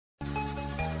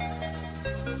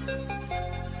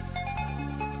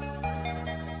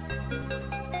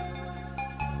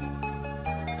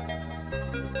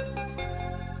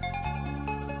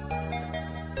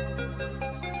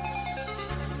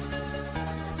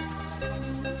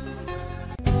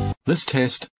This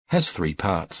test has 3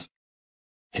 parts.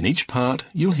 In each part,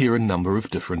 you'll hear a number of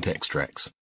different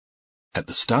extracts. At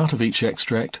the start of each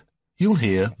extract, you'll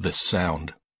hear this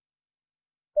sound.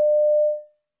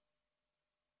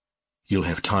 You'll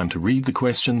have time to read the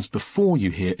questions before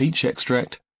you hear each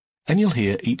extract, and you'll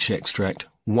hear each extract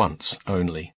once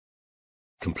only.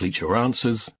 Complete your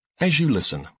answers as you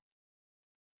listen.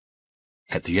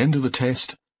 At the end of the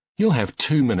test, you'll have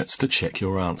 2 minutes to check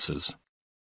your answers.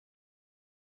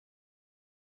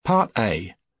 Part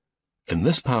A. In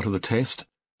this part of the test,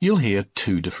 you'll hear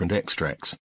 2 different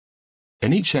extracts.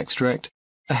 In each extract,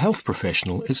 a health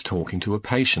professional is talking to a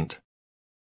patient.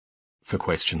 For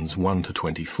questions 1 to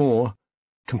 24,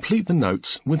 complete the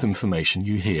notes with information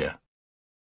you hear.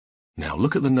 Now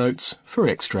look at the notes for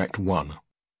Extract 1.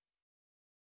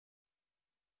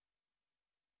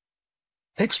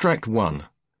 Extract 1.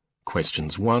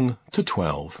 Questions 1 to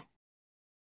 12.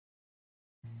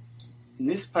 In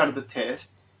this part of the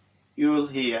test, you will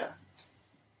hear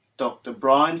Dr.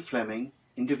 Brian Fleming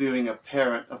interviewing a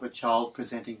parent of a child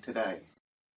presenting today.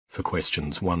 For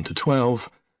questions 1 to 12,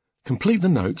 complete the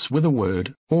notes with a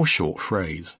word or short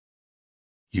phrase.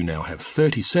 You now have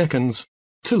 30 seconds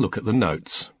to look at the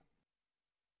notes.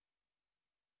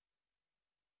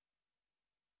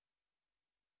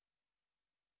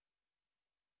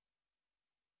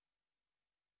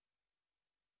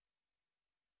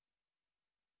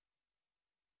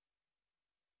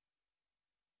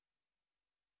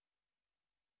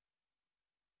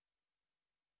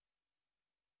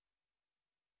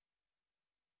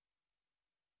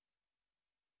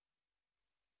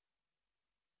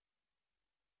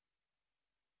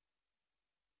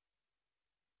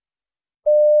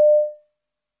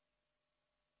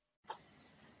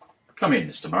 Come in,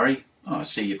 Mr. Murray. Oh, I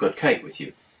see you've got Kate with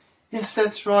you. Yes,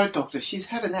 that's right, Doctor. She's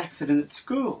had an accident at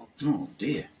school. Oh,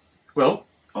 dear. Well,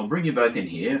 I'll bring you both in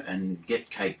here and get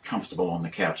Kate comfortable on the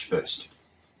couch first.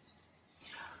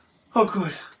 Oh,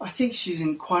 good. I think she's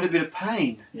in quite a bit of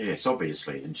pain. Yes,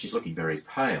 obviously, and she's looking very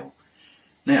pale.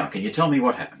 Now, can you tell me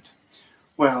what happened?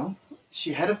 Well,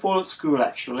 she had a fall at school,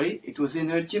 actually. It was in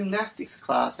her gymnastics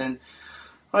class, and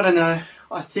I don't know,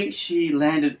 I think she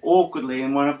landed awkwardly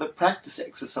in one of the practice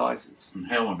exercises. And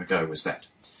how long ago was that?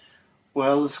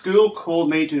 Well, the school called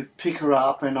me to pick her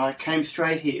up, and I came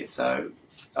straight here, so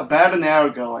about an hour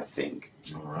ago, I think.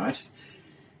 All right.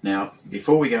 Now,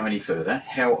 before we go any further,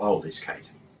 how old is Kate?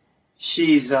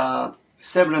 She's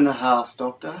 7.5,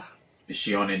 Doctor. Is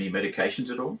she on any medications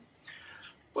at all?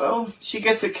 Well, she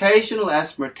gets occasional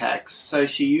asthma attacks, so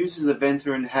she uses a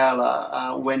ventilator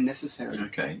inhaler when necessary.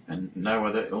 Okay, and no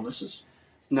other illnesses?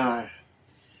 No.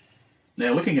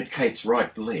 Now, looking at Kate's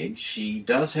right leg, she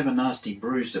does have a nasty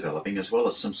bruise developing as well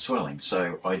as some swelling,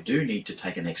 so I do need to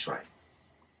take an x-ray.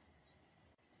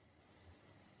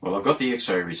 Well, I've got the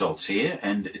x-ray results here,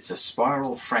 and it's a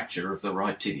spiral fracture of the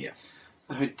right tibia.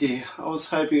 Oh dear, I was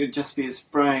hoping it'd just be a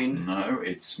sprain. No,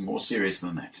 it's more serious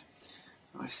than that.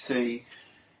 I see.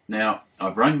 Now,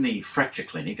 I've rung the fracture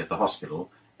clinic at the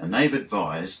hospital, and they've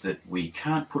advised that we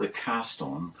can't put a cast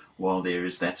on while there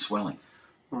is that swelling.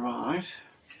 Right.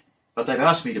 But they've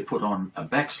asked me to put on a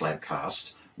back slab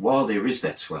cast while there is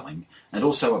that swelling, and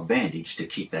also a bandage to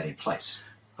keep that in place.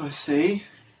 I see.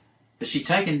 Has she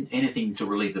taken anything to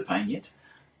relieve the pain yet?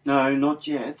 No, not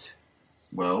yet.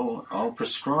 Well, I'll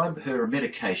prescribe her a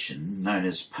medication known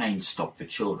as Pain Stop for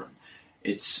children.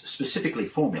 It's specifically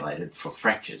formulated for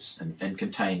fractures and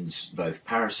contains both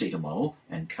paracetamol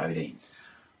and codeine.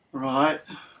 Right.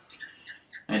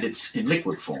 And it's in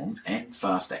liquid form and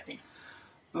fast-acting.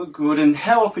 Oh, good. And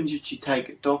how often should she take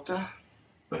it, Doctor?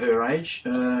 For her age,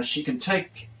 she can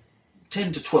take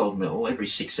 10 to 12 ml every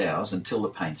 6 hours until the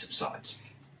pain subsides.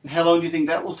 And how long do you think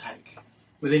that will take?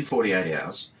 Within 48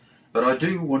 hours. But I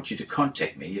do want you to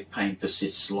contact me if pain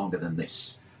persists longer than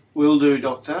this. Will do,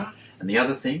 Doctor. And the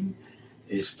other thing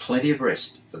is plenty of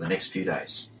rest for the next few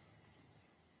days.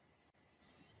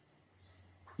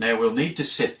 Now, we'll need to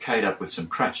set Kate up with some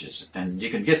crutches, and you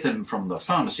can get them from the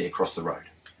pharmacy across the road.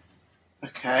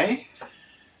 Okay.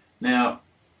 Now,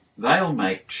 they'll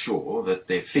make sure that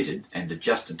they're fitted and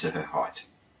adjusted to her height.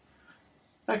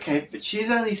 Okay, but she's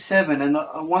only 7, and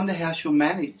I wonder how she'll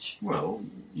manage. Well,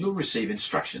 you'll receive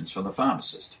instructions from the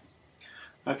pharmacist.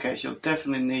 Okay, she'll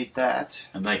definitely need that.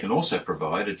 And they can also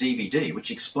provide a DVD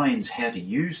which explains how to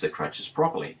use the crutches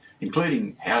properly,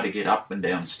 including how to get up and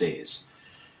down stairs.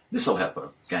 This will help her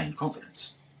gain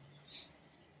confidence.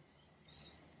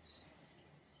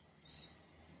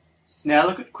 Now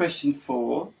look at question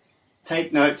 4.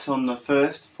 Take notes on the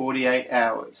first 48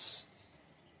 hours.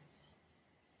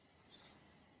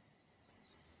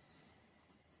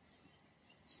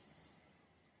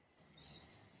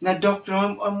 Now, Doctor,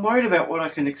 I'm worried about what I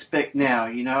can expect now,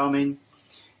 you know. I mean,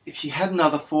 if she had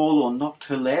another fall or knocked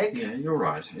her leg... Yeah, you're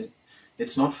right.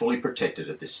 It's not fully protected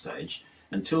at this stage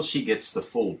until she gets the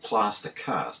full plaster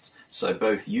cast, so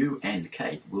both you and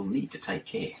Kate will need to take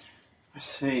care. I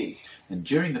see. And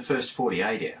during the first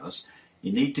 48 hours,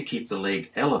 you need to keep the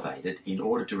leg elevated in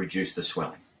order to reduce the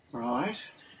swelling. Right.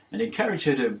 And encourage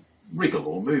her to wriggle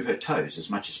or move her toes as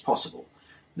much as possible.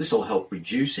 This will help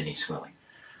reduce any swelling.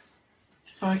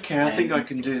 Okay, I think I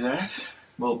can do that.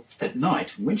 Well, at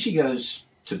night, when she goes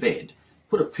to bed,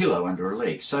 put a pillow under her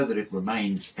leg so that it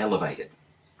remains elevated.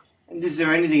 And is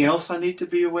there anything else I need to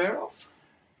be aware of?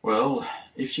 Well,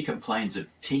 if she complains of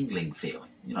tingling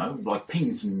feeling, you know, like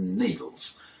pins and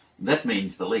needles, that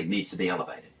means the leg needs to be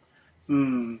elevated.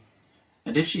 Hmm.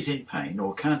 And if she's in pain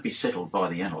or can't be settled by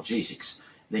the analgesics,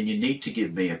 then you need to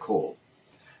give me a call.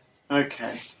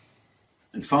 Okay.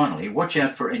 And finally, watch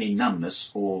out for any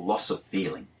numbness or loss of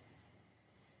feeling.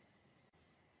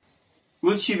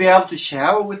 Will she be able to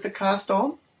shower with the cast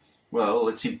on? Well,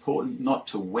 it's important not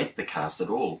to wet the cast at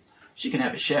all. She can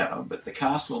have a shower, but the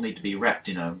cast will need to be wrapped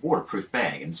in a waterproof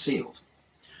bag and sealed.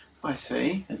 I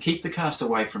see. And keep the cast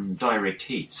away from direct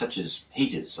heat, such as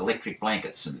heaters, electric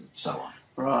blankets, and so on.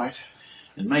 Right.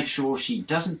 And make sure she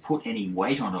doesn't put any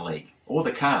weight on her leg or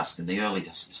the cast in the early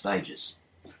stages.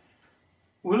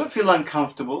 Will it feel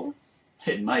uncomfortable?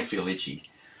 It may feel itchy,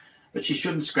 but she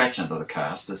shouldn't scratch under the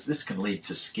cast, as this can lead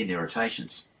to skin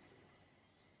irritations.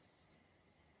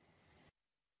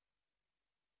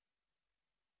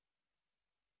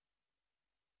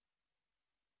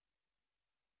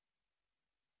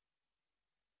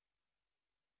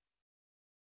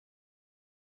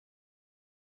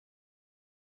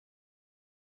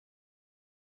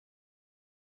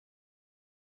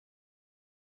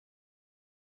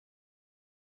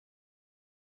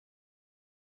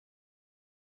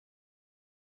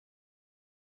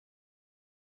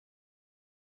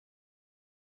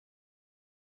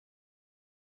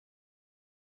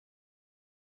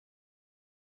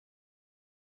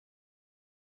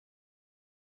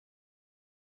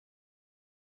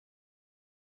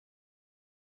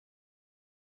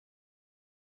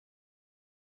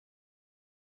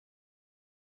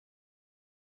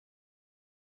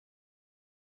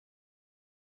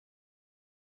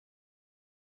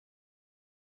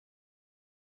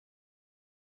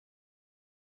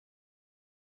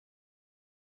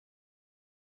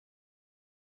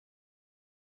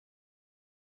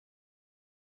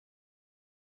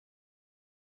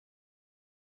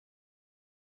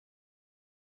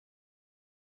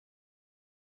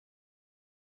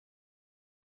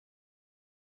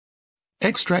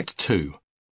 Extract 2.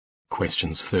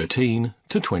 Questions 13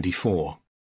 to 24.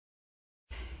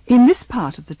 In this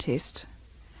part of the test,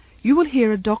 you will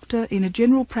hear a doctor in a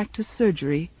general practice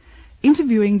surgery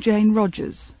interviewing Jane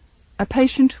Rogers, a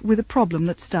patient with a problem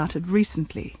that started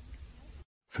recently.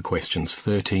 For questions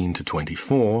 13 to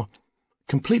 24,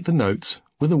 complete the notes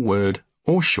with a word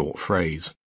or short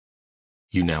phrase.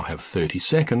 You now have 30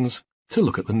 seconds to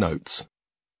look at the notes.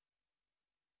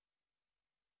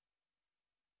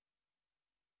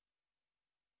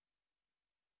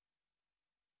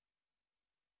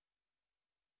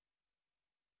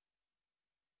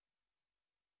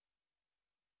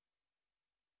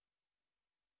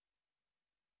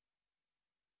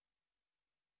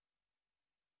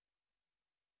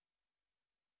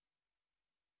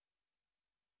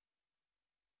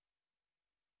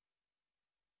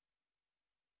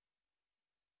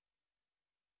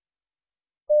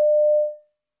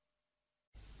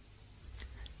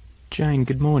 Jane,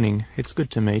 good morning. It's good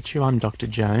to meet you. I'm Dr.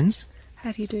 Jones.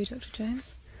 How do you do, Dr.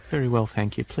 Jones? Very well,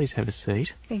 thank you. Please have a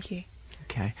seat. Thank you.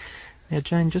 Okay. Now,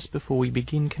 Jane, just before we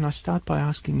begin, can I start by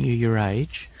asking you your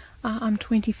age? I'm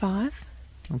 25.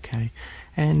 Okay.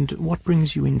 And what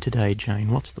brings you in today,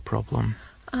 Jane? What's the problem?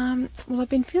 Well, I've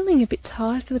been feeling a bit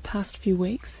tired for the past few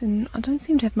weeks, and I don't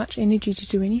seem to have much energy to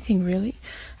do anything, really.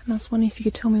 And I was wondering if you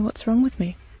could tell me what's wrong with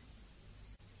me.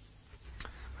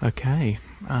 Okay.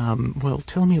 Well,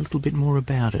 tell me a little bit more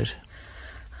about it.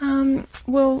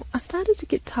 Well, I started to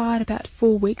get tired about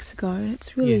 4 weeks ago, and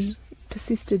it's really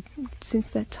persisted since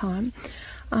that time.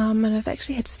 And I've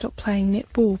actually had to stop playing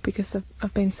netball because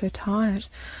I've been so tired.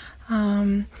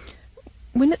 When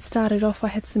it started off, I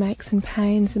had some aches and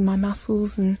pains in my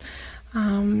muscles, and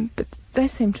but they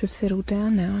seem to have settled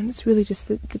down now, and it's really just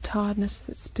the tiredness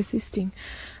that's persisting.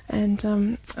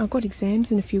 And I've got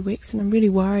exams in a few weeks, and I'm really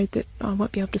worried that I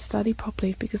won't be able to study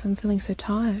properly because I'm feeling so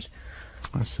tired.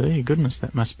 I see. Goodness,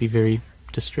 that must be very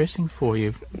distressing for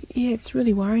you. Yeah, it's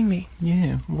really worrying me.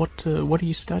 Yeah. What are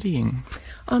you studying?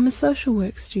 I'm a social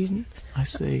work student. I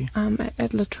see.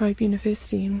 At La Trobe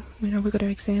University, and we've got our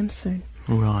exams soon.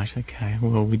 Right. Okay.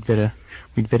 Well, we'd better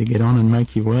get on and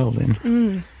make you well then.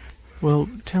 Mm. Well,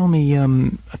 tell me,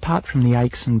 apart from the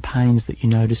aches and pains that you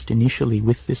noticed initially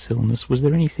with this illness, was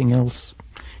there anything else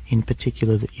in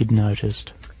particular that you'd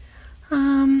noticed?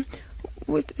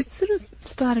 Well, it sort of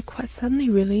started quite suddenly,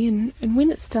 really, and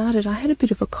when it started, I had a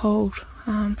bit of a cold,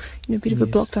 a bit of a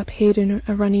blocked up head and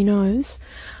a runny nose.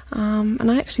 And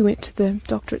I actually went to the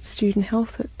doctor at Student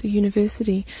Health at the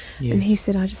university, and he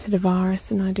said I just had a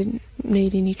virus and I didn't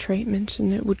need any treatment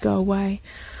and it would go away.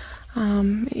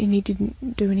 And he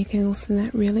didn't do anything else than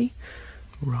that, really.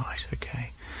 Right,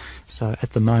 okay. So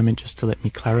at the moment, just to let me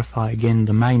clarify again,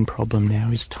 the main problem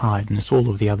now is tiredness. All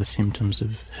of the other symptoms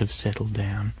have settled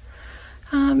down.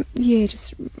 Yeah,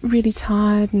 just really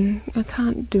tired and I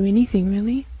can't do anything,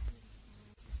 really.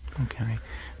 Okay.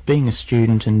 Being a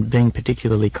student and being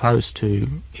particularly close to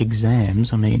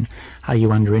exams, I mean, are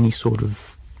you under any sort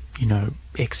of,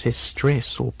 excess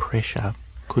stress or pressure?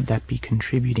 Could that be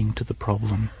contributing to the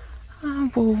problem?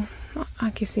 Well,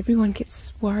 I guess everyone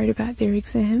gets worried about their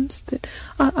exams, but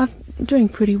I'm doing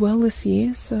pretty well this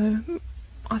year, so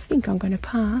I think I'm going to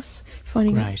pass if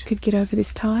only I could get over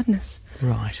this tiredness.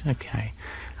 Right, okay.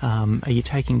 Are you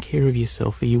taking care of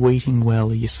yourself? Are you eating well?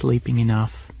 Are you sleeping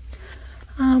enough?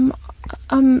 I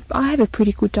have a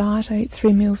pretty good diet. I eat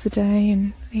 3 meals a day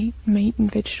and eat meat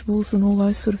and vegetables and all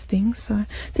those sort of things, so I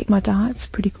think my diet's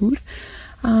pretty good.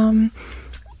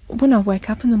 When I wake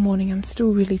up in the morning, I'm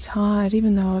still really tired,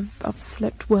 even though I've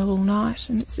slept well all night,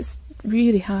 and it's just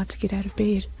really hard to get out of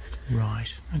bed.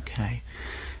 Right, okay.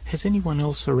 Has anyone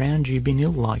else around you been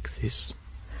ill like this?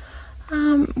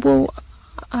 Well,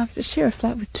 I share a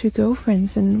flat with 2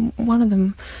 girlfriends, and one of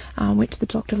them went to the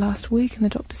doctor last week, and the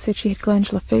doctor said she had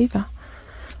glandular fever.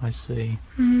 I see.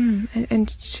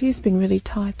 And she's been really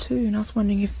tired too, and I was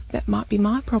wondering if that might be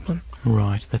my problem.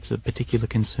 Right, that's a particular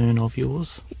concern of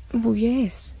yours? Well,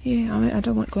 yes, yeah. I mean, I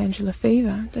don't want glandular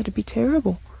fever. That'd be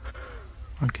terrible.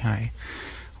 Okay.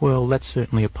 Well, that's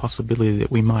certainly a possibility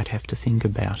that we might have to think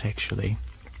about, actually.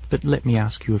 But let me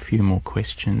ask you a few more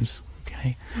questions,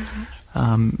 okay?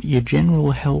 Your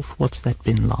general health, what's that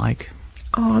been like?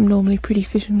 Oh, I'm normally a pretty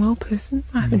fit and well person.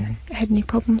 I haven't had any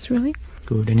problems, really.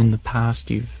 Good. And in the past,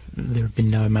 there have been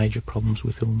no major problems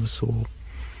with illness or...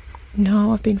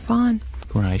 No, I've been fine.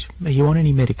 Great. Are you on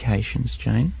any medications,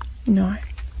 Jane? No.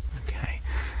 Okay.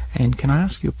 And can I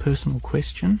ask you a personal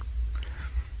question?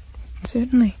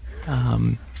 Certainly.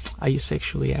 Are you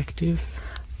sexually active?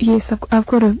 Yes, I've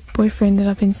got a boyfriend that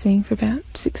I've been seeing for about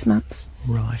 6 months.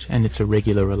 Right. And it's a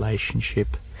regular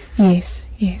relationship? Yes.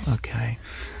 Okay.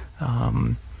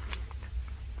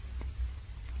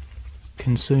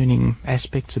 Concerning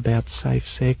aspects about safe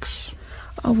sex?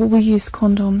 Oh, well, we use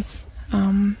condoms,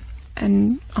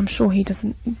 and I'm sure he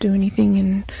doesn't do anything,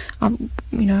 and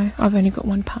I've only got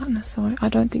one partner, so I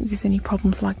don't think there's any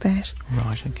problems like that.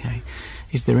 Right, okay.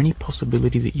 Is there any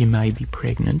possibility that you may be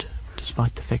pregnant,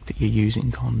 despite the fact that you're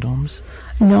using condoms?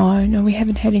 No, we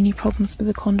haven't had any problems with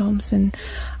the condoms, and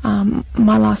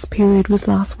my last period was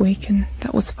last week, and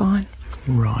that was fine.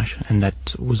 Right, and that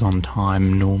was on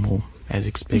time, normal, as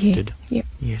expected? Yep.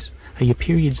 Yes. Are your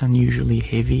periods unusually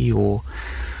heavy or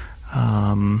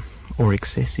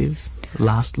excessive?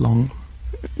 Last long?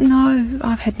 No,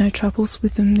 I've had no troubles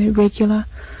with them. They're regular.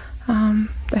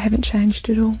 They haven't changed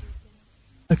at all.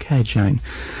 Okay, Jane.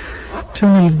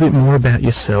 Tell me a bit more about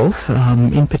yourself.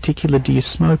 In particular, do you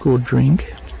smoke or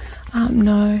drink?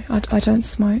 No, I don't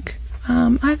smoke.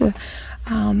 I have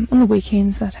on the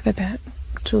weekends I'd have about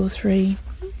 2 or 3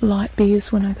 light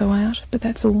beers when I go out, but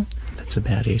that's all. That's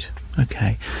about it.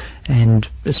 Okay. And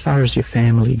as far as your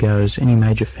family goes, any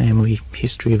major family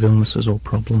history of illnesses or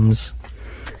problems?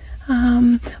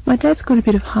 My dad's got a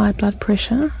bit of high blood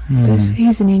pressure, but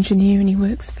he's an engineer and he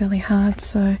works fairly hard,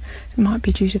 so it might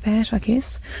be due to that, I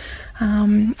guess.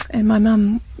 And my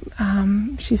mum,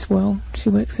 she's well. She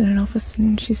works in an office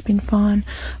and she's been fine.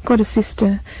 I've got a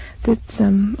sister that's a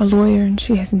lawyer and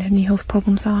she hasn't had any health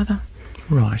problems either.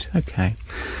 Right, okay.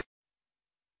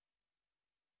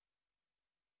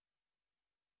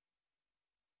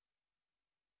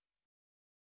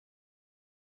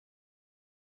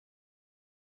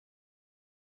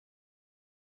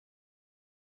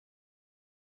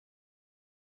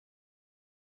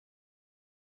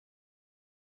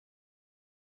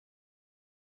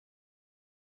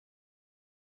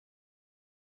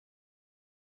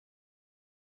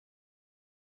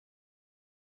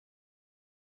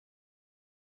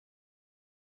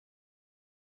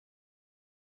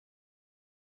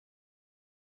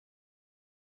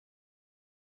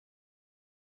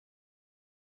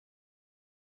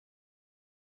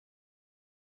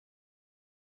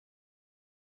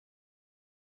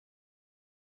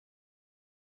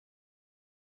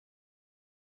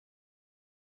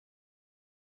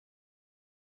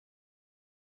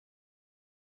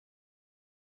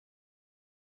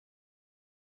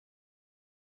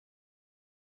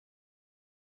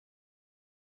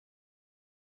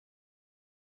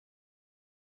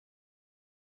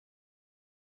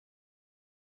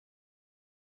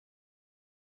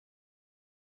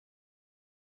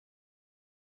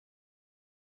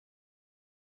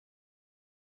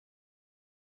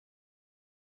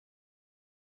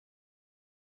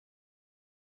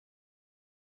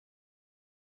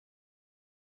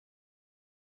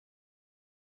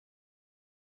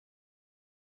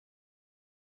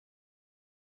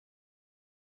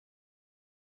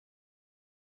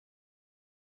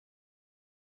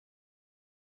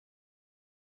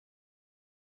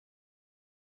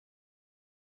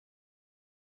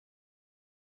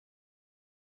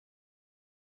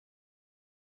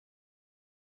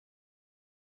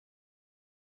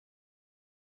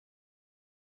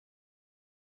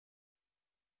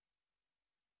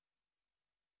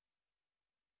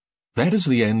 That is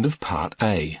the end of Part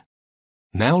A.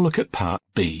 Now look at Part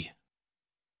B.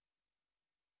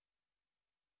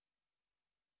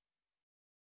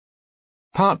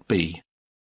 Part B.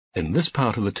 In this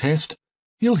part of the test,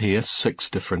 you'll hear 6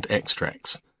 different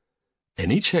extracts.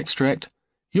 In each extract,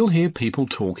 you'll hear people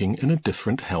talking in a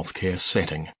different healthcare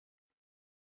setting.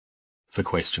 For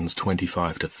questions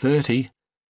 25 to 30,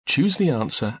 choose the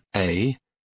answer A,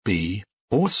 B,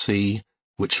 or C,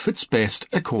 which fits best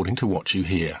according to what you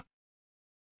hear.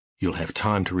 You'll have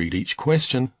time to read each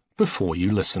question before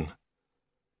you listen.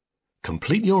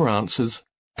 Complete your answers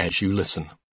as you listen.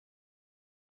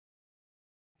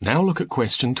 Now look at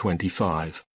question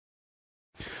 25.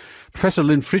 Professor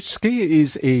Lynn Fritschke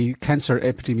is a cancer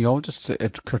epidemiologist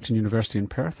at Curtin University in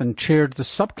Perth and chaired the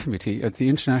subcommittee at the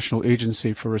International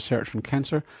Agency for Research on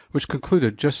Cancer, which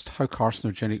concluded just how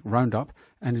carcinogenic Roundup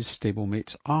and his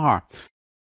stablemates are.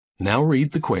 Now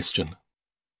read the question.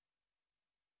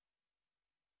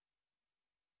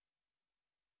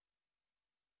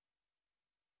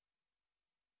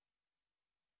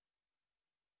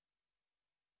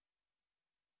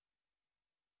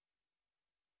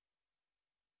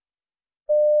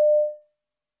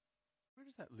 Where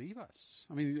does that leave us?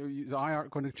 I mean, is the IARC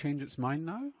going to change its mind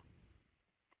now?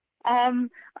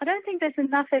 I don't think there's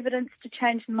enough evidence to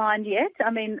change the mind yet.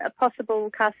 I mean, a possible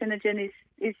carcinogen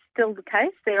is still the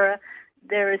case.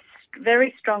 There is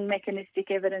very strong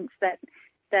mechanistic evidence that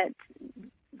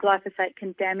glyphosate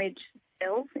can damage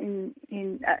cells and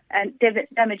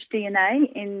damage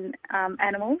DNA in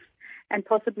animals and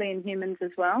possibly in humans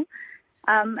as well.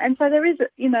 And so there is,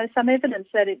 some evidence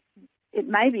that it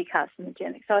may be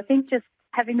carcinogenic. So I think just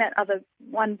having that other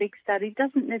one big study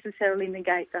doesn't necessarily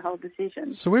negate the whole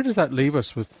decision. So where does that leave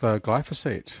us with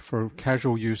glyphosate for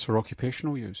casual use or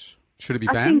occupational use? Should it be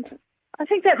banned? I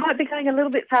think that might be going a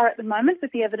little bit far at the moment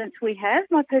with the evidence we have.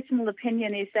 My personal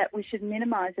opinion is that we should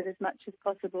minimise it as much as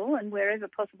possible, and wherever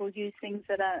possible use things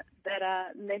that are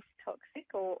less toxic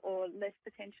or less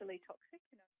potentially toxic.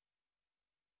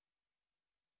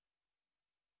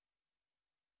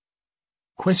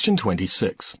 Question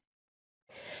 26.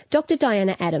 Dr.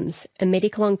 Diana Adams, a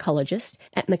medical oncologist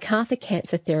at MacArthur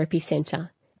Cancer Therapy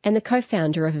Centre and the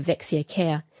co-founder of Avexia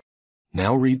Care.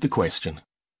 Now read the question.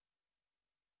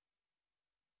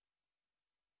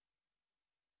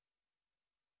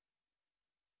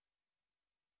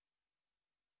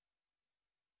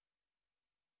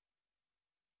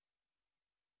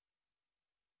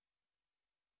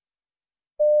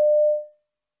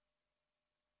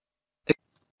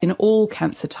 In all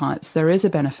cancer types, there is a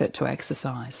benefit to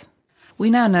exercise. We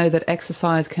now know that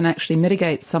exercise can actually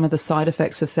mitigate some of the side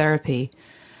effects of therapy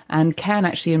and can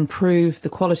actually improve the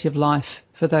quality of life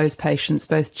for those patients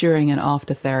both during and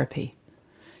after therapy.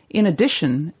 In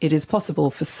addition, it is possible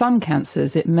for some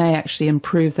cancers it may actually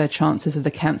improve their chances of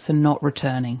the cancer not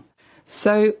returning.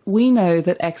 So we know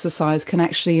that exercise can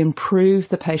actually improve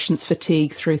the patient's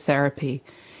fatigue through therapy.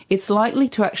 It's likely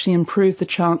to actually improve the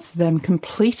chance of them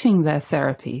completing their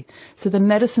therapy. So the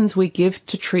medicines we give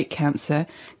to treat cancer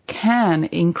can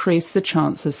increase the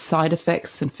chance of side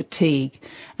effects and fatigue,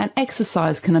 and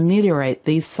exercise can ameliorate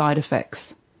these side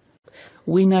effects.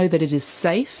 We know that it is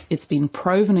safe. It's been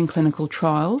proven in clinical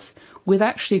trials with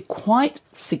actually quite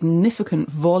significant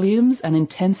volumes and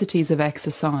intensities of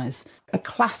exercise. A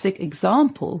classic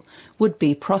example would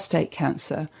be prostate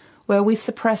cancer, where we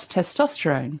suppress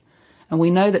testosterone. And we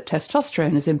know that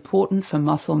testosterone is important for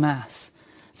muscle mass.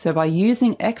 So by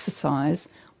using exercise,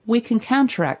 we can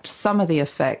counteract some of the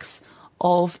effects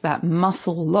of that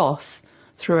muscle loss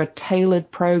through a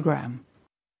tailored program.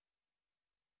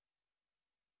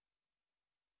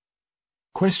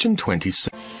 Question 26.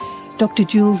 Dr.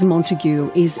 Jules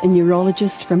Montague is a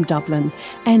neurologist from Dublin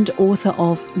and author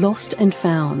of Lost and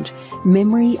Found,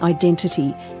 Memory,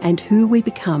 Identity and Who We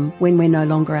Become When We're No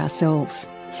Longer Ourselves.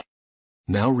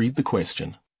 Now read the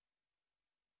question.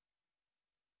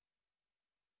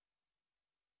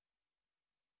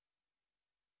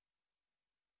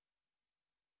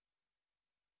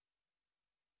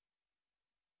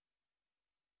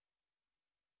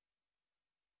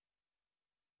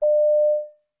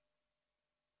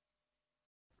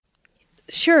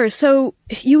 Sure. So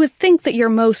you would think that your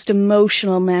most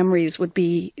emotional memories would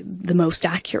be the most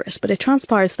accurate, but it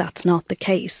transpires that's not the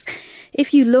case.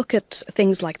 If you look at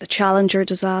things like the Challenger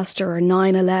disaster or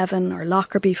 9/11 or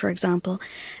Lockerbie, for example,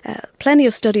 plenty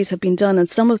of studies have been done in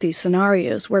some of these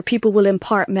scenarios where people will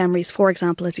impart memories, for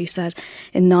example, as you said,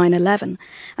 in 9/11.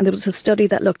 And there was a study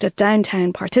that looked at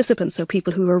downtown participants, so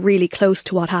people who were really close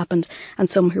to what happened and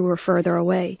some who were further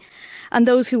away. And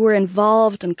those who were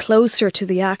involved and closer to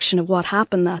the action of what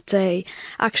happened that day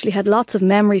actually had lots of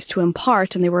memories to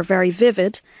impart, and they were very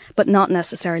vivid, but not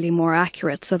necessarily more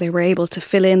accurate. So they were able to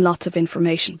fill in lots of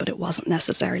information, but it wasn't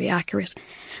necessarily accurate.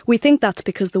 We think that's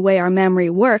because the way our memory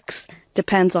works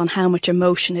depends on how much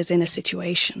emotion is in a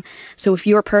situation. So if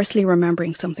you're personally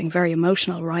remembering something very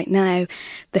emotional right now,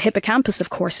 the hippocampus, of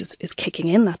course, is kicking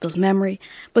in. That does memory.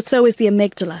 But so is the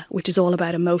amygdala, which is all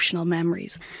about emotional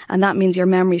memories. And that means your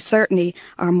memories certainly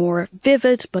are more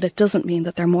vivid, but it doesn't mean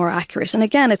that they're more accurate. And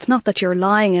again, it's not that you're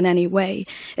lying in any way.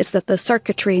 It's that the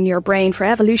circuitry in your brain, for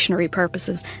evolutionary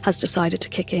purposes, has decided to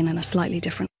kick in a slightly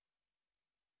different.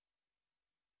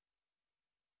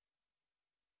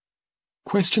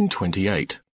 Question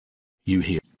 28. You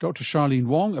hear Dr. Charlene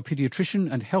Wong, a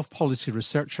paediatrician and health policy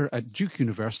researcher at Duke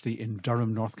University in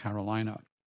Durham, North Carolina.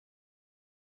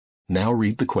 Now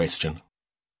read the question.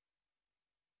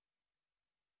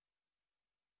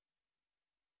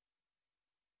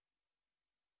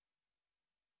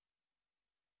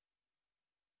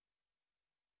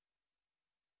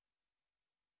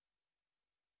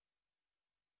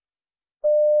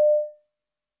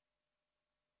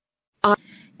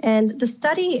 And the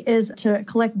study is to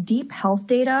collect deep health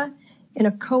data in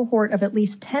a cohort of at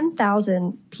least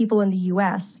 10,000 people in the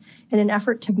U.S. in an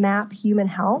effort to map human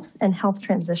health and health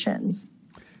transitions.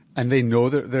 And they know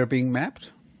that they're being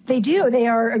mapped? They do. They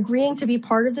are agreeing to be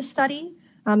part of the study.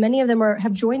 Many of them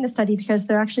have joined the study because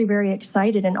they're actually very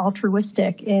excited and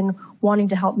altruistic in wanting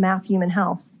to help map human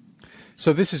health.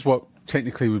 So this is what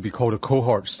technically would be called a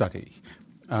cohort study.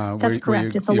 That's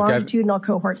correct. It's a longitudinal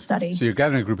cohort study. So you're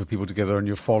gathering a group of people together and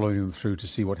you're following them through to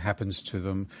see what happens to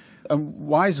them.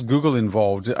 Why is Google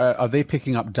involved? Are they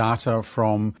picking up data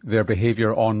from their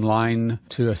behaviour online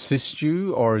to assist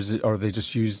you, or are they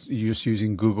just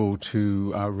using Google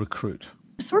to recruit?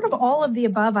 Sort of all of the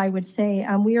above, I would say.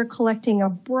 We are collecting a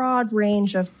broad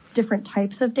range of different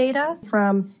types of data,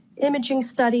 from imaging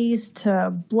studies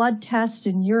to blood tests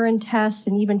and urine tests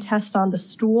and even tests on the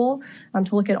stool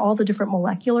to look at all the different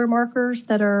molecular markers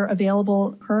that are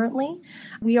available currently.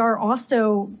 We are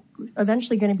also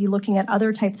eventually going to be looking at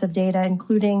other types of data,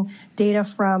 including data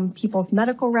from people's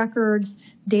medical records,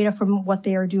 data from what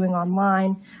they are doing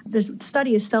online. This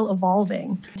study is still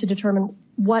evolving to determine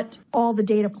what all the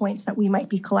data points that we might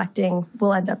be collecting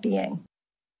will end up being.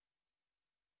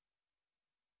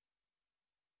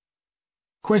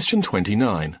 Question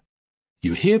 29.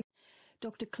 You hear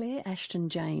Dr. Claire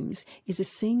Ashton-James is a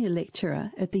senior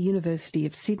lecturer at the University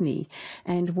of Sydney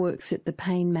and works at the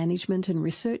Pain Management and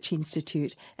Research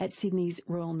Institute at Sydney's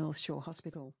Royal North Shore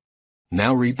Hospital.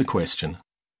 Now read the question.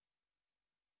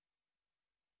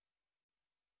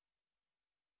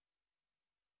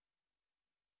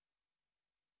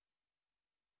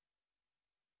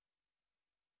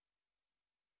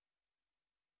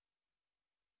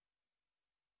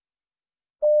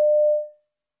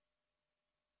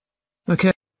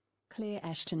 Okay. Claire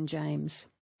Ashton-James.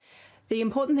 The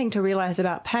important thing to realise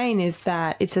about pain is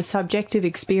that it's a subjective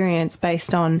experience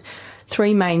based on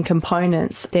three main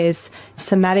components. There's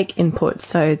somatic input,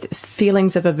 so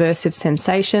feelings of aversive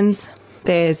sensations.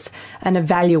 There's an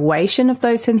evaluation of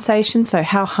those sensations, so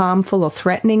how harmful or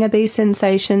threatening are these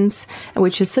sensations,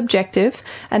 which is subjective.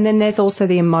 And then there's also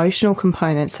the emotional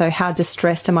component, so how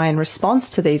distressed am I in response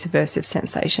to these aversive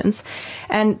sensations.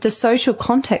 And the social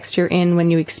context you're in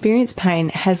when you experience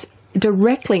pain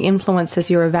directly influences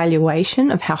your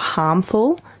evaluation of how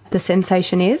harmful the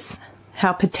sensation is,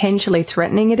 how potentially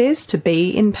threatening it is to be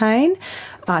in pain,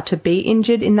 to be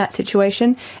injured in that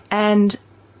situation, and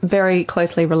very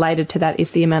closely related to that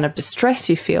is the amount of distress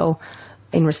you feel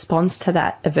in response to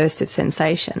that aversive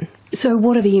sensation. So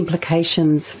what are the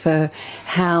implications for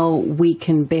how we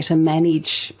can better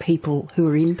manage people who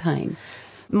are in pain?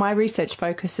 My research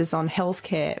focuses on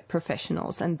healthcare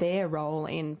professionals and their role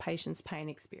in patients' pain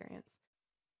experience.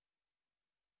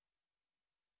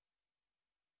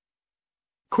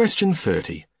 Question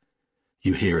 30.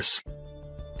 You hear us.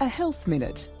 A Health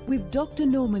Minute with Dr.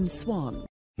 Norman Swan.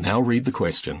 Now read the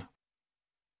question.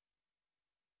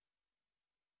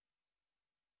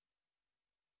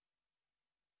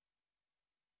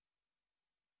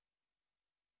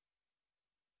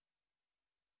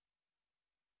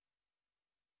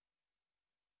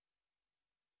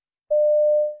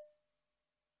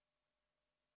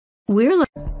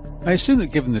 I assume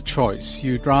that given the choice,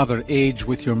 you'd rather age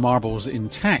with your marbles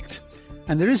intact,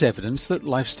 and there is evidence that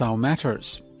lifestyle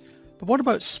matters. But what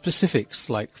about specifics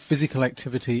like physical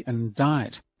activity and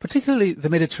diet? Particularly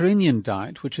the Mediterranean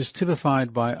diet, which is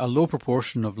typified by a low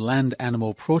proportion of land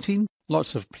animal protein,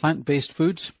 lots of plant-based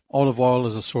foods, olive oil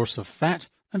as a source of fat,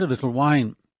 and a little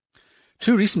wine.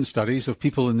 Two recent studies of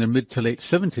people in their mid to late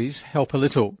 70s help a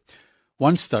little.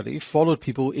 One study followed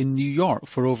people in New York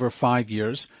for over 5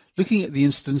 years, looking at the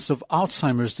incidence of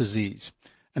Alzheimer's disease,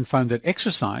 and found that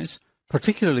exercise,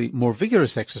 particularly more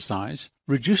vigorous exercise,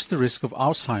 reduced the risk of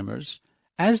Alzheimer's,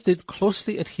 as did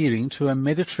closely adhering to a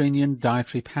Mediterranean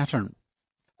dietary pattern.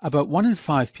 About 1 in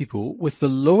 5 people with the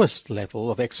lowest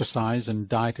level of exercise and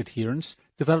diet adherence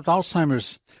developed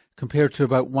Alzheimer's, compared to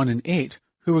about 1 in 8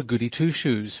 who were goody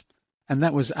two-shoes, and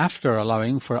that was after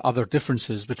allowing for other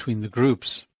differences between the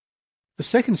groups. The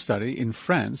second study in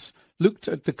France looked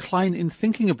at decline in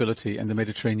thinking ability and the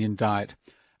Mediterranean diet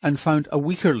and found a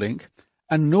weaker link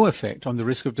and no effect on the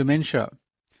risk of dementia.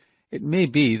 It may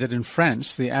be that in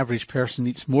France the average person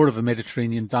eats more of a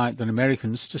Mediterranean diet than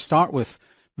Americans to start with,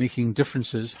 making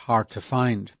differences hard to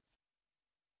find.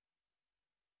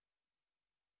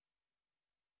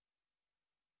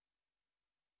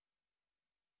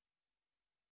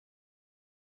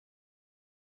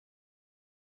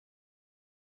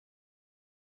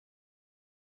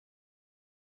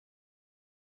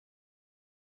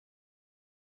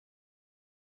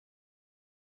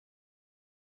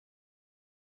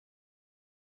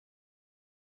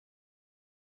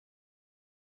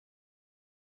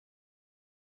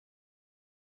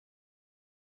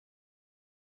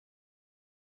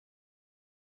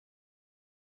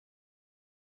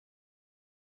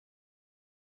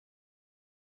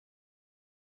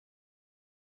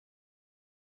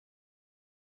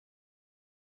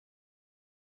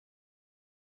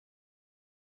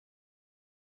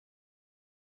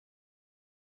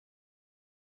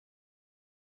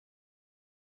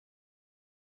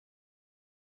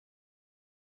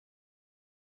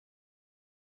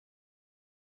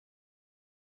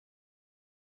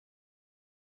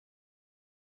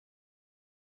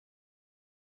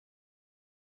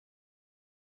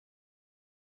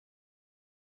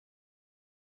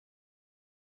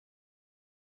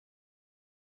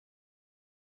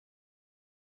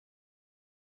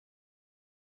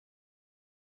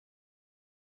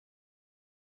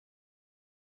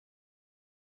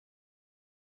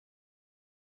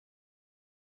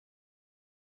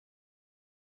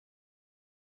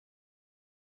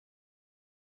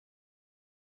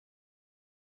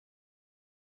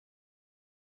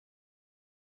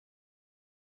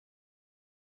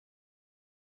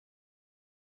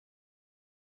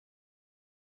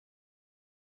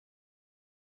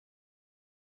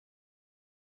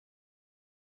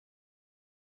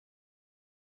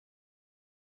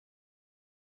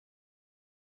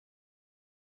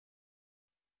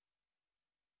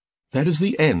 That is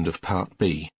the end of Part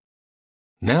B.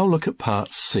 Now look at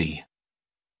Part C.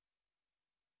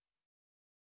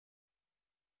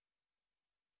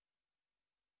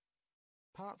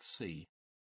 Part C.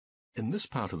 In this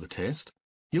part of the test,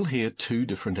 you'll hear 2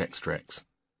 different extracts.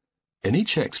 In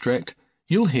each extract,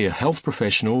 you'll hear health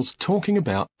professionals talking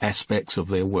about aspects of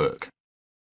their work.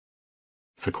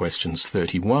 For questions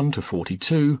 31 to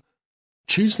 42,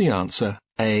 choose the answer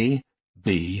A,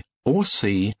 B, or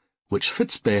C, which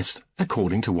fits best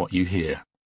according to what you hear.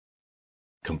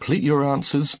 Complete your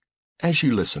answers as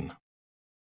you listen.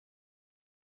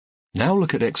 Now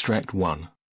look at Extract 1.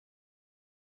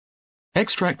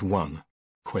 Extract 1,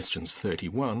 questions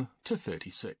 31 to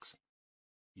 36.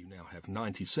 You now have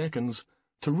 90 seconds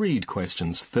to read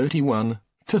questions 31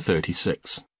 to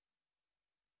 36.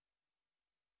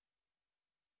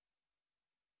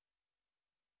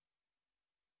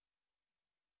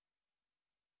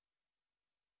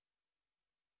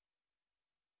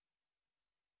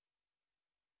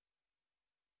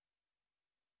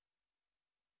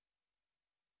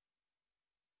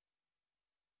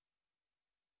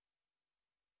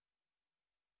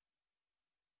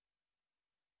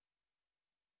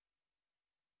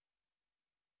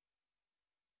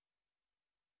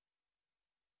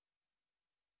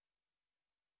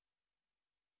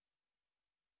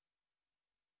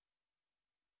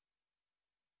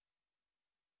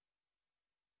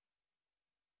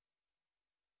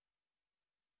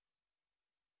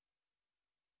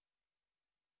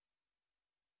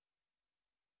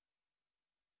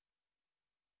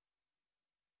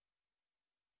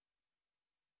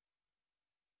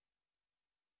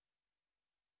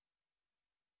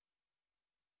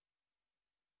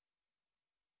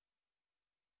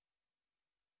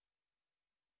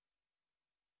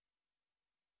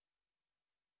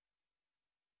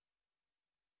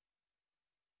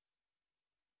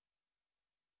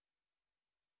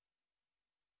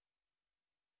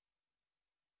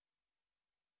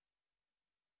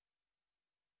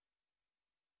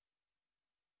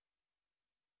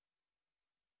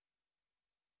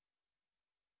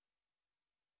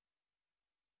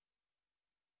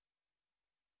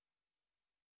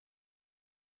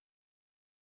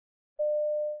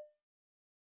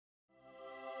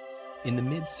 In the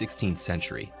mid-16th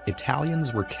century,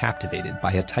 Italians were captivated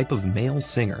by a type of male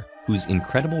singer whose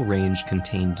incredible range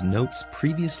contained notes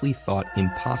previously thought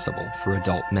impossible for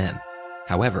adult men.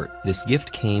 However, this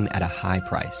gift came at a high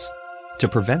price. To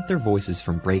prevent their voices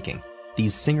from breaking,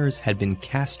 these singers had been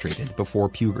castrated before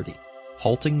puberty,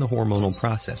 halting the hormonal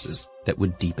processes that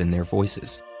would deepen their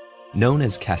voices. Known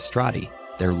as castrati,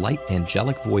 their light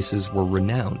angelic voices were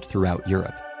renowned throughout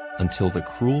Europe until the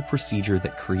cruel procedure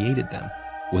that created them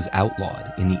was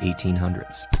outlawed in the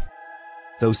 1800s.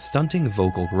 Though stunting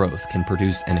vocal growth can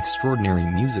produce an extraordinary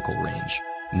musical range,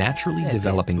 naturally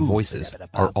developing voices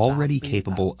are already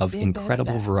capable of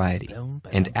incredible variety,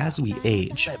 and as we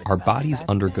age, our bodies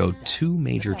undergo two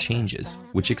major changes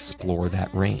which explore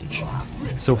that range.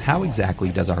 So how exactly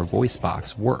does our voice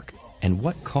box work, and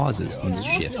what causes these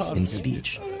shifts in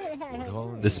speech?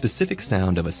 The specific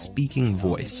sound of a speaking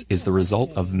voice is the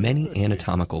result of many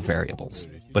anatomical variables,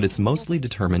 but it's mostly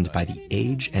determined by the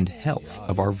age and health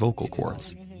of our vocal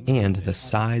cords and the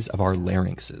size of our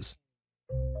larynxes.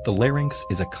 The larynx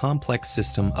is a complex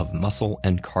system of muscle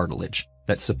and cartilage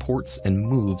that supports and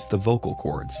moves the vocal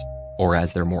cords, or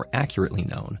as they're more accurately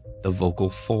known, the vocal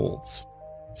folds.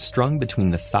 Strung between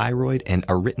the thyroid and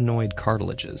arytenoid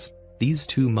cartilages, these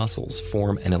two muscles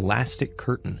form an elastic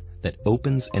curtain that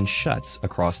opens and shuts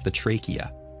across the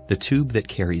trachea, the tube that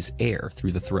carries air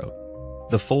through the throat.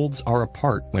 The folds are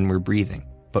apart when we're breathing,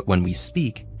 but when we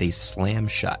speak, they slam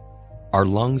shut. Our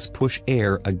lungs push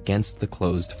air against the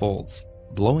closed folds,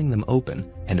 blowing them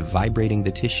open and vibrating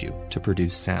the tissue to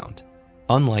produce sound.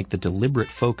 Unlike the deliberate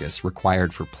focus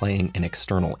required for playing an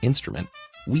external instrument,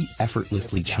 we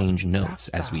effortlessly change notes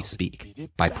as we speak.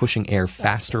 By pushing air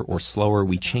faster or slower,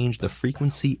 we change the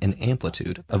frequency and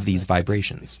amplitude of these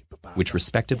vibrations, which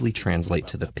respectively translate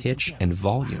to the pitch and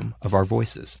volume of our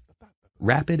voices.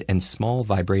 Rapid and small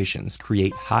vibrations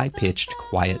create high-pitched,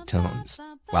 quiet tones,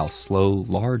 while slow,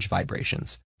 large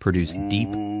vibrations produce deep,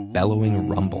 bellowing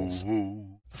rumbles.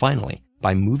 Finally,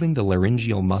 by moving the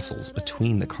laryngeal muscles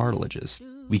between the cartilages,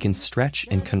 we can stretch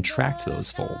and contract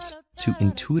those folds to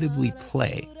intuitively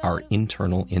play our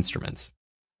internal instruments.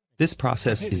 This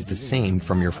process is the same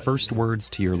from your first words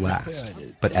to your last,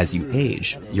 but as you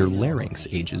age, your larynx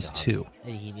ages too.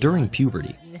 During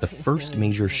puberty, the first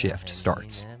major shift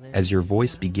starts as your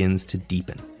voice begins to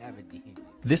deepen.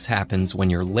 This happens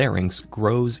when your larynx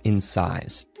grows in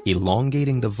size,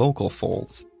 elongating the vocal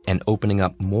folds and opening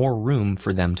up more room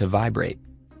for them to vibrate.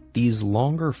 These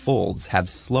longer folds have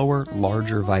slower,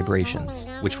 larger vibrations,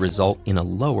 which result in a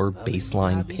lower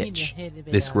baseline pitch.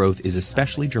 This growth is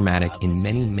especially dramatic in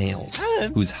many males,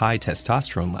 whose high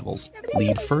testosterone levels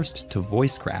lead first to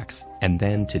voice cracks and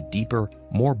then to deeper,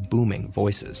 more booming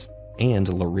voices, and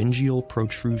laryngeal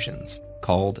protrusions,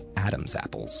 called Adam's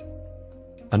apples.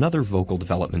 Another vocal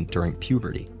development during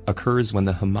puberty occurs when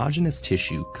the homogeneous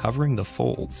tissue covering the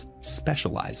folds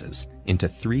specializes into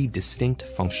three distinct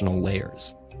functional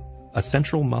layers. A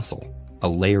central muscle, a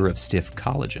layer of stiff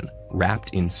collagen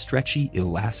wrapped in stretchy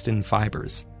elastin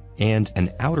fibers, and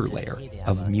an outer layer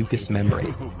of mucous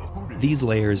membrane. These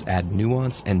layers add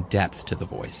nuance and depth to the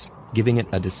voice, giving it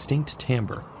a distinct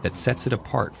timbre that sets it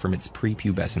apart from its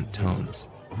prepubescent tones.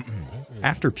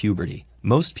 After puberty,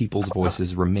 most people's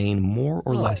voices remain more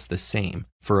or less the same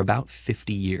for about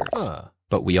 50 years,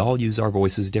 but we all use our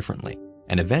voices differently,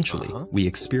 and eventually we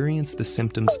experience the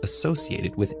symptoms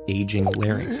associated with aging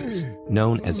larynxes,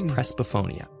 known as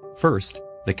presbyphonia. First,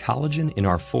 the collagen in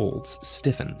our folds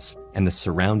stiffens, and the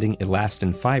surrounding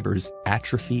elastin fibers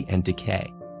atrophy and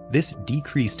decay. This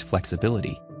decreased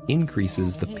flexibility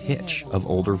increases the pitch of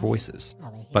older voices.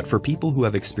 But for people who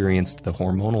have experienced the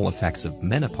hormonal effects of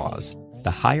menopause,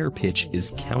 the higher pitch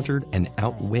is countered and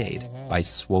outweighed by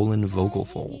swollen vocal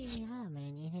folds.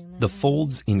 The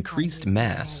folds' increased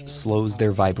mass slows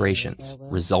their vibrations,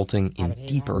 resulting in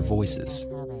deeper voices.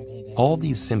 All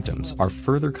these symptoms are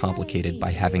further complicated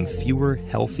by having fewer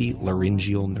healthy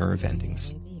laryngeal nerve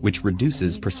endings, which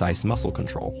reduces precise muscle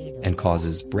control and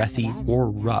causes breathy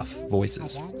or rough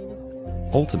voices.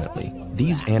 Ultimately,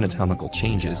 these anatomical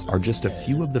changes are just a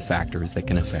few of the factors that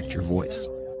can affect your voice.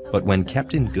 But when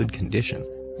kept in good condition,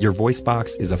 your voice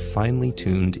box is a finely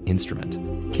tuned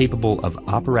instrument, capable of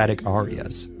operatic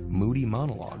arias, moody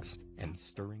monologues, and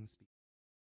stirring speech.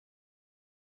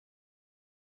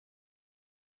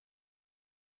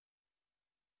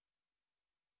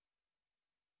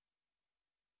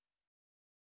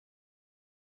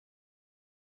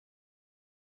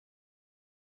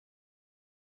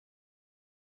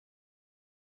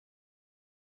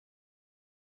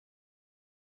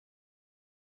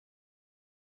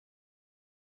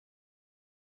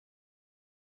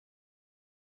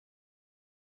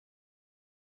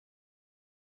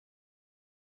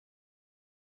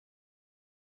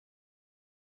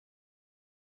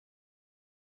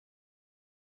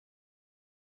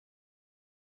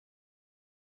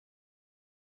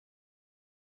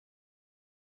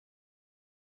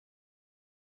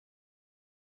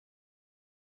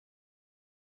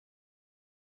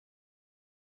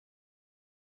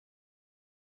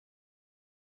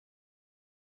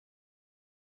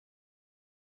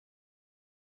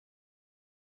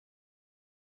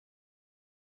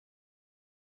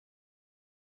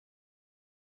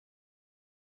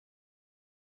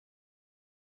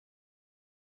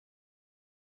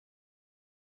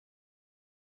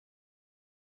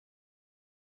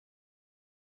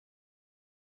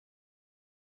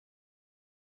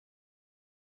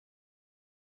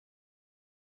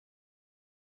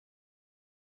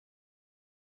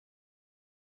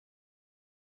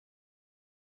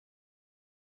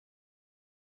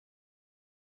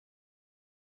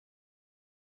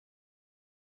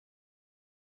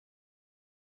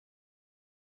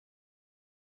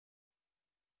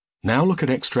 Now look at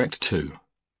Extract 2.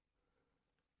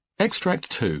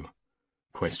 Extract 2,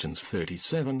 questions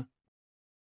 37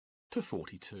 to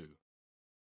 42.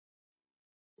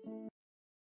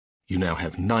 You now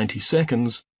have 90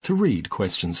 seconds to read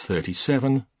questions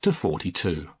 37 to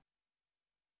 42.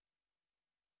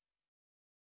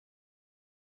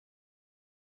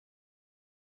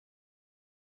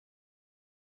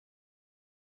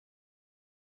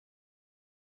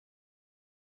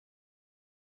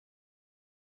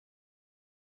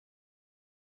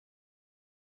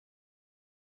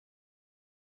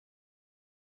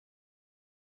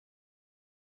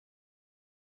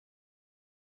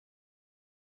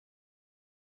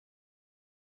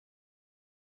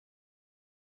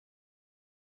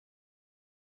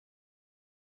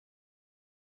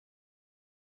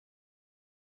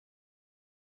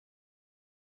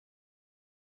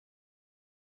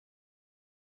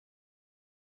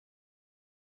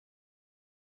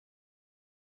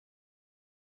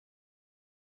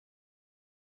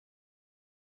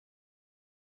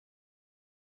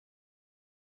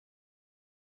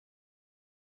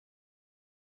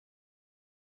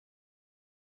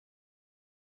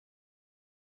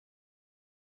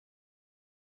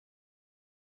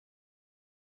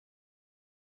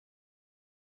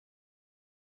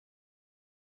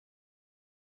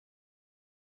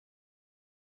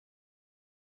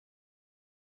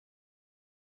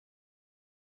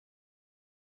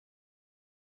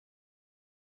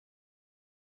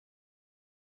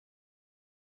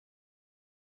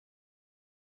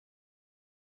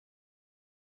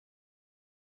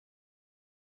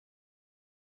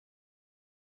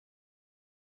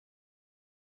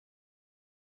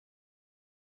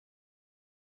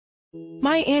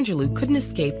 Maya Angelou couldn't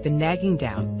escape the nagging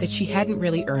doubt that she hadn't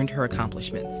really earned her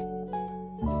accomplishments.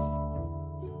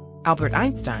 Albert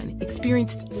Einstein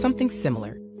experienced something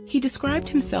similar. He described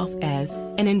himself as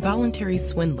an involuntary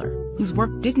swindler whose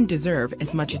work didn't deserve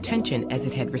as much attention as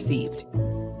it had received.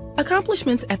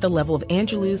 Accomplishments at the level of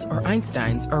Angelou's or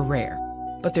Einstein's are rare,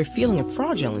 but their feeling of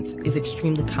fraudulence is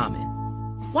extremely common.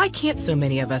 Why can't so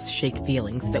many of us shake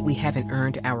feelings that we haven't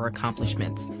earned our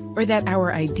accomplishments, or that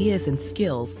our ideas and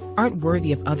skills aren't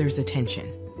worthy of others' attention?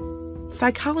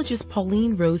 Psychologist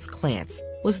Pauline Rose Clance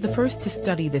was the first to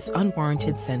study this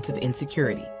unwarranted sense of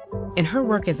insecurity. In her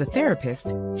work as a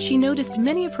therapist, she noticed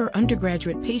many of her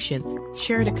undergraduate patients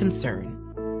shared a concern.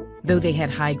 Though they had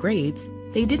high grades,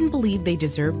 they didn't believe they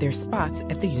deserved their spots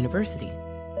at the university.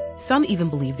 Some even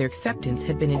believed their acceptance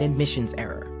had been an admissions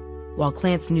error. While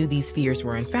Clance knew these fears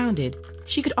were unfounded,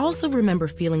 she could also remember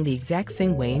feeling the exact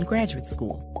same way in graduate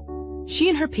school. She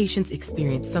and her patients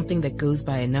experienced something that goes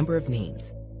by a number of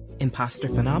names: imposter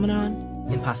phenomenon,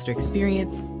 imposter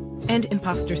experience, and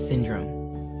imposter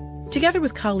syndrome. Together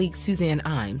with colleague Suzanne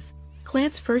Imes,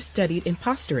 Clance first studied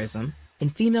imposterism in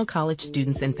female college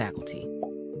students and faculty.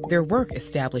 Their work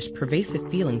established pervasive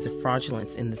feelings of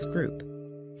fraudulence in this group.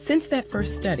 Since that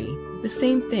first study, the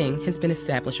same thing has been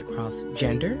established across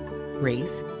gender,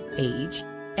 race, age,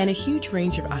 and a huge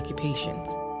range of occupations,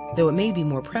 though it may be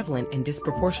more prevalent and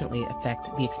disproportionately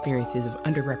affect the experiences of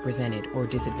underrepresented or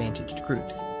disadvantaged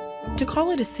groups. To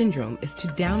call it a syndrome is to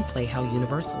downplay how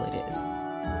universal it is.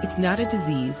 It's not a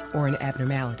disease or an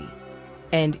abnormality,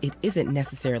 and it isn't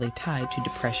necessarily tied to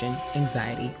depression,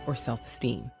 anxiety, or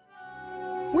self-esteem.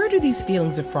 Where do these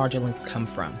feelings of fraudulence come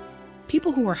from?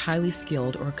 People who are highly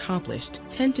skilled or accomplished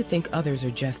tend to think others are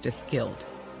just as skilled.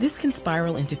 This can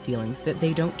spiral into feelings that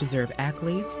they don't deserve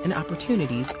accolades and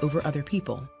opportunities over other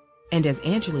people. And as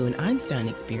Angelou and Einstein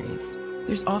experienced,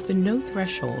 there's often no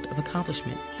threshold of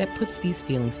accomplishment that puts these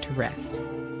feelings to rest.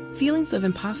 Feelings of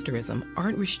imposterism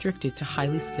aren't restricted to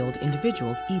highly skilled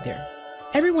individuals either.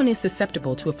 Everyone is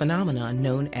susceptible to a phenomenon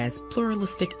known as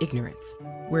pluralistic ignorance,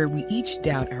 where we each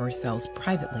doubt ourselves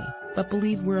privately, but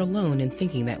believe we're alone in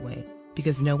thinking that way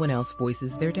because no one else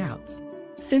voices their doubts.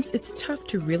 Since it's tough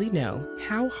to really know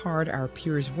how hard our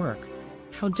peers work,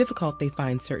 how difficult they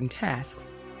find certain tasks,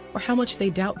 or how much they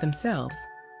doubt themselves,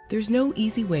 there's no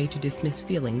easy way to dismiss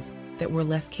feelings that we're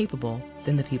less capable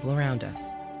than the people around us.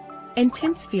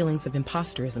 Intense feelings of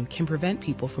imposterism can prevent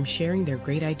people from sharing their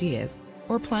great ideas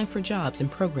or applying for jobs and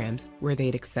programs where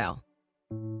they'd excel.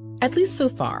 At least so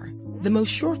far, the most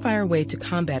surefire way to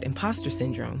combat imposter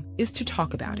syndrome is to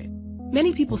talk about it.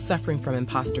 Many people suffering from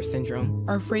imposter syndrome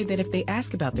are afraid that if they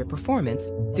ask about their performance,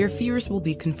 their fears will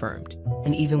be confirmed.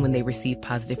 And even when they receive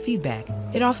positive feedback,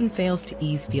 it often fails to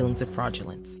ease feelings of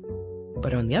fraudulence.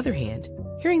 But on the other hand,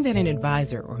 hearing that an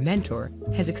advisor or mentor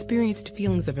has experienced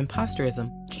feelings of imposterism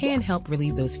can help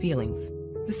relieve those feelings.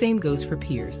 The same goes for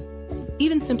peers.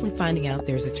 Even simply finding out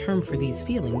there's a term for these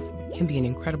feelings can be an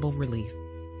incredible relief.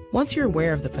 Once you're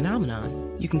aware of the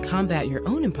phenomenon, you can combat your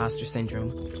own imposter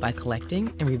syndrome by collecting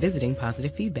and revisiting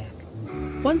positive feedback.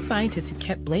 One scientist who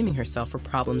kept blaming herself for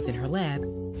problems in her lab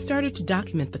started to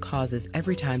document the causes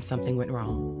every time something went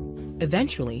wrong.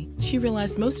 Eventually, she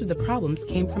realized most of the problems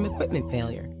came from equipment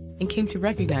failure and came to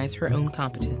recognize her own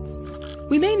competence.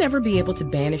 We may never be able to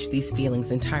banish these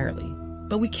feelings entirely,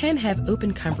 but we can have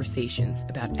open conversations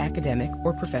about academic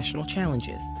or professional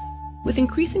challenges. With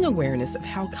increasing awareness of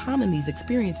how common these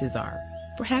experiences are,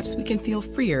 perhaps we can feel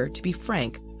freer to be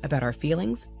frank about our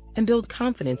feelings and build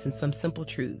confidence in some simple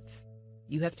truths.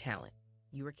 You have talent.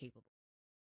 You are capable.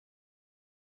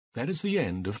 That is the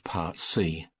end of Part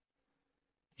C.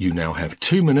 You now have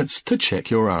 2 minutes to check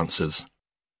your answers.